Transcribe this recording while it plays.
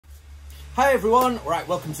Hi everyone, right,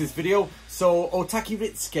 welcome to this video. So Otake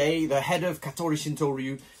Risuke, the head of Katori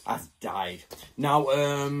Shinto-ryu, has died. Now,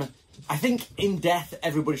 I think in death,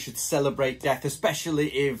 everybody should celebrate death, especially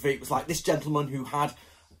if it was like this gentleman who had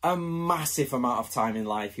a massive amount of time in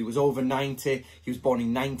life. He was over 90, he was born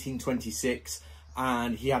in 1926,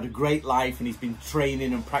 and he had a great life, and he's been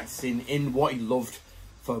training and practicing in what he loved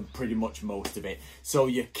for pretty much most of it. So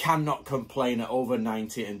you cannot complain at over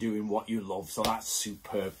 90 and doing what you love. So that's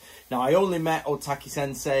superb. Now, I only met Otake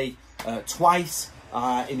sensei twice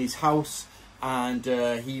in his house, and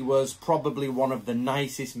he was probably one of the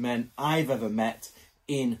nicest men I've ever met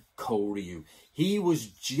in Koryu. He was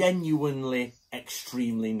genuinely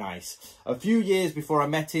extremely nice. A few years before I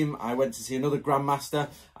met him, I went to see another grandmaster,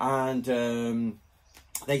 and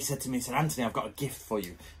they said to me, Anthony, I've got a gift for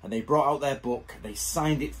you. And they brought out their book, they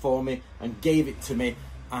signed it for me and gave it to me.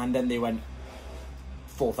 And then they went,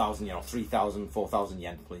 4,000 yen, or 3,000, 4,000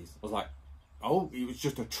 yen, please. I was like, oh, it was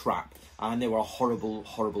just a trap. And they were horrible,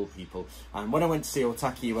 horrible people. And when I went to see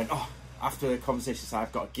Otake, he went, oh, after the conversation, he said,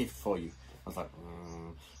 I've got a gift for you. I was like,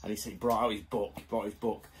 and he said, he brought out his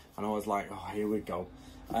book, And I was like, oh, here we go.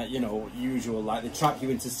 You know, usual, like they trap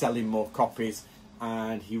you into selling more copies.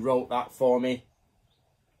 And he wrote that for me.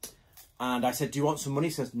 And I said, do you want some money?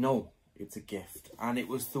 He says, no, it's a gift. And it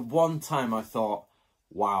was the one time I thought,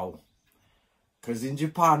 wow. Because in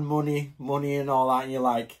Japan, money and all that, and you're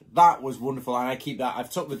like, that was wonderful. And I keep that.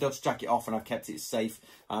 I've took the dust jacket off and I've kept it safe.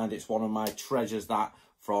 And it's one of my treasures, that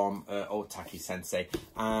from Otake sensei.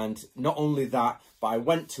 And not only that, but I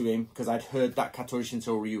went to him because I'd heard that Katori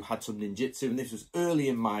Shinto-ryu had some ninjutsu. And this was early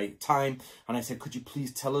in my time. And I said, could you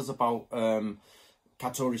please tell us about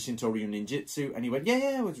Katori Shinto-ryu ninjutsu? And he went,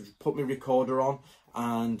 yeah, we just put my recorder on,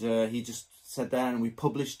 and he just said there, and we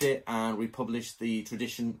published it, and we published the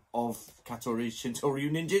tradition of Katori Shinto-ryu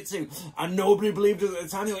ninjutsu, and nobody believed us at the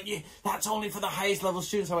time. They went, yeah, that's only for the highest level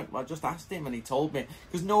students. I went, well, I just asked him, and he told me,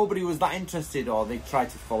 because nobody was that interested, or they tried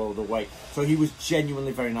to follow the way. So he was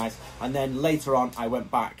genuinely very nice. And then later on, I went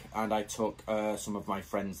back and I took some of my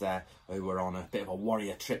friends there who were on a bit of a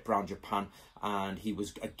warrior trip around Japan, and he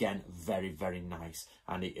was again very, very nice.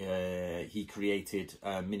 And he created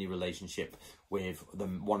a mini relationship with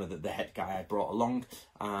one of the head guy I brought along,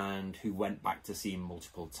 and who went back to see him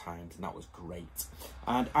multiple times, and that was great.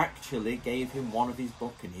 And actually gave him one of his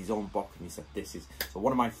bokken, his own bokken. He said, this is, so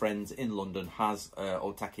one of my friends in London has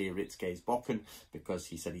Otake Risuke's bokken, because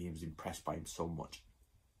he said he was impressed by him so much.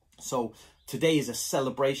 So today is a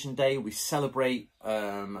celebration day. We celebrate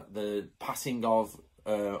the passing of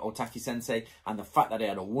Otake sensei, and the fact that he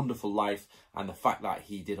had a wonderful life, and the fact that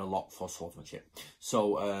he did a lot for swordsmanship.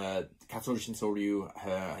 So Katori Shinto-ryu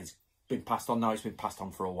has been passed on now. It's been passed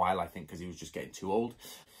on for a while, I think, because he was just getting too old.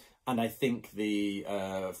 And I think the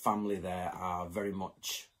family there are very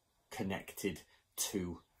much connected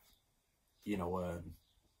to, you know,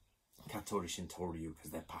 Katori Shinto-ryu, because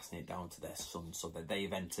they're passing it down to their sons, so that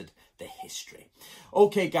they've entered the history.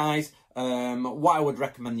 Okay, guys, what I would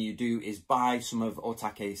recommend you do is buy some of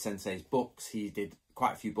Otake sensei's books. He did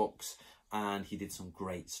quite a few books, and he did some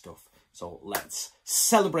great stuff. So let's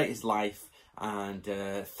celebrate his life. And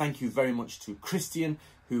thank you very much to Christian,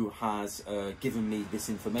 who has given me this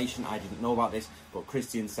information. I didn't know about this, but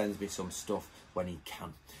Christian sends me some stuff when he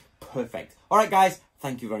can. Perfect. All right, guys,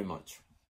 thank you very much.